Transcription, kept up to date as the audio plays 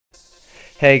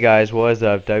Hey guys, what is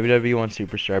up? WWE1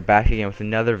 Superstar back again with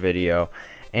another video,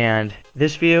 and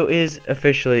this video is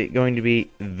officially going to be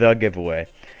the giveaway.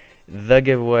 The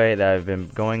giveaway that I've been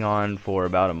going on for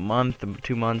about a month,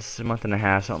 2 months, a month and a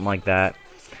half, something like that.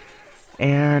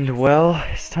 And well,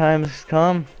 it's time has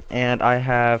come, and I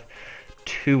have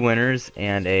two random winners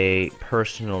and a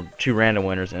personal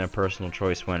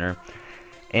choice winner.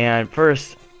 And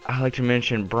first, I'd like to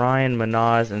mention Brian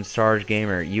Manaz and Sarge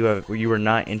Gamer. You were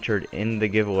not entered in the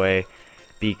giveaway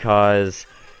because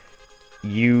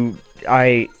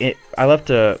I left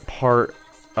a part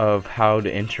of how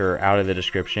to enter out of the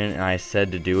description, and I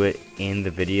said to do it in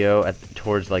the video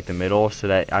towards like the middle, so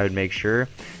that I would make sure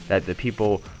that the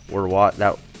people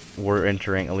that were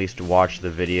entering at least watch the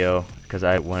video, because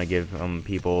I want to give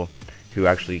people who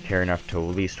actually care enough to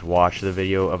at least watch the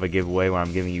video of a giveaway when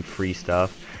I'm giving you free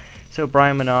stuff. So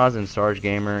Brian Manaz and Sarge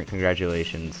Gamer,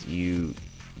 congratulations, you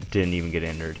didn't even get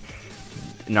entered.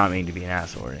 Not meaning to be an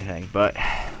asshole or anything, but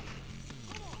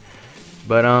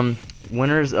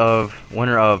winner of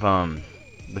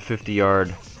the 50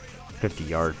 yard,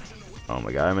 oh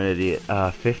my god, I'm an idiot,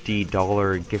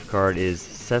 $50 gift card is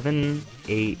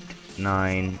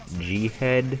 789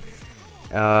 G-Head.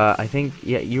 I think,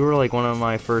 yeah, you were like one of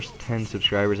my first 10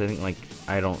 subscribers. I think, like,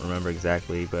 I don't remember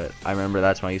exactly, but I remember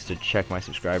that's when I used to check my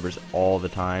subscribers all the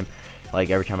time, like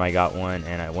every time I got one,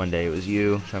 and one day it was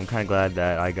you, so I'm kind of glad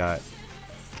that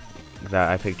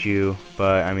I picked you.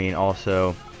 But I mean,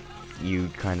 also, you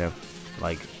kind of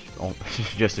like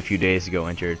just a few days ago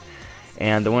entered.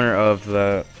 And the winner of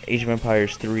the Age of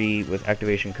Empires 3 with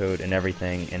activation code and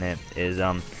everything in it is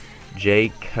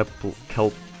J Kelper,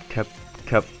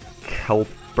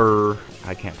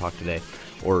 I can't talk today,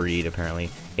 or read apparently,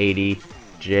 80,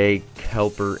 J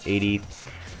Kelper 80.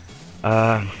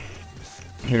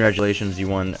 Congratulations, you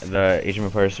won the Age of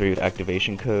Empires 3 with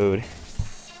activation code.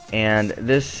 And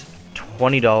this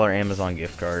 $20 Amazon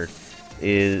gift card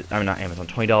is, I mean not Amazon,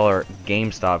 $20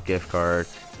 GameStop gift card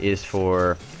is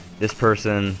for this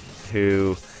person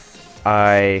who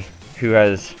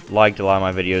has liked a lot of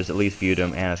my videos, at least viewed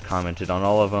them, and has commented on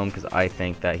all of them, because I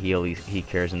think that he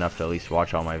cares enough to at least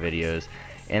watch all my videos.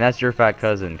 And that's your fat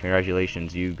cousin.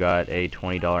 Congratulations, you got a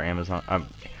 $20 $20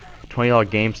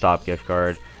 GameStop gift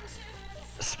card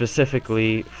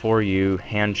specifically for you,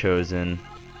 hand chosen.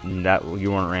 That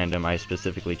you weren't random. I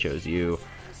specifically chose you.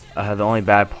 The only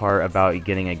bad part about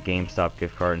getting a GameStop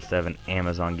gift card instead of an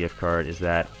Amazon gift card is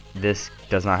that this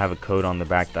does not have a code on the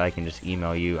back that I can just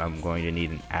email you. I'm going to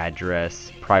need an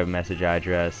address, private message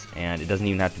address, and it doesn't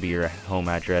even have to be your home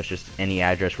address, just any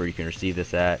address where you can receive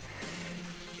this at.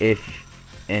 If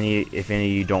any of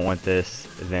you don't want this,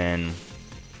 then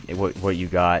what you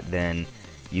got, then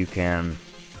you can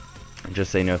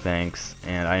just say no thanks.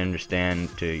 And I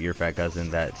understand, to your fat cousin,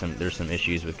 that there's some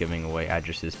issues with giving away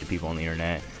addresses to people on the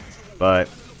internet, but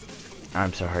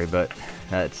I'm sorry, but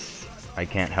I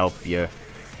can't help you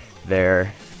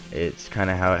there. It's kind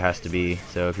of how it has to be.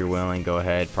 So if you're willing, go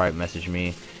ahead, private message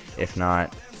me. If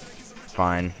not,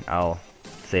 fine, I'll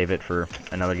save it for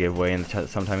another giveaway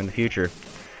sometime in the future.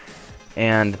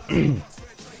 And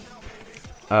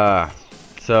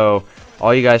so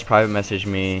all you guys private message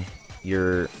me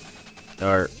or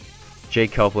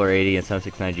Jake Kelpler 80 and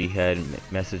 769 G Head,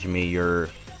 message me your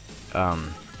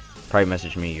private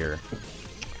message me your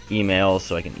emails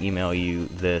so I can email you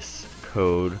this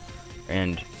code.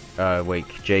 And wait,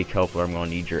 Jake Kelpler, I'm going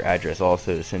to need your address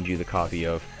also to send you the copy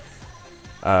of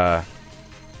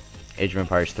Age of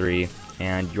Empires 3.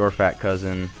 And your fat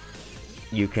cousin,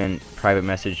 you can private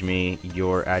message me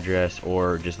your address,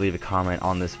 or just leave a comment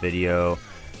on this video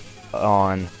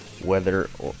on whether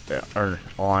or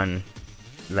on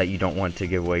that you don't want to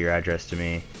give away your address to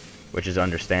me, which is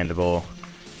understandable,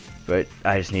 but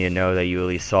I just need to know that you at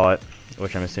least saw it,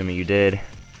 which I'm assuming you did.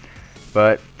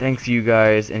 But thanks you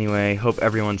guys anyway. Hope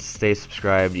everyone stays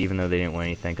subscribed even though they didn't win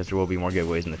anything, because there will be more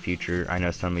giveaways in the future. I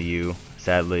know some of you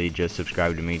sadly just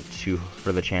subscribed to me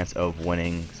for the chance of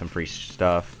winning some free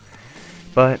stuff.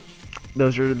 But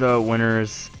those are the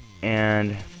winners,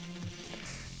 and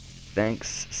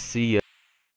thanks. See ya.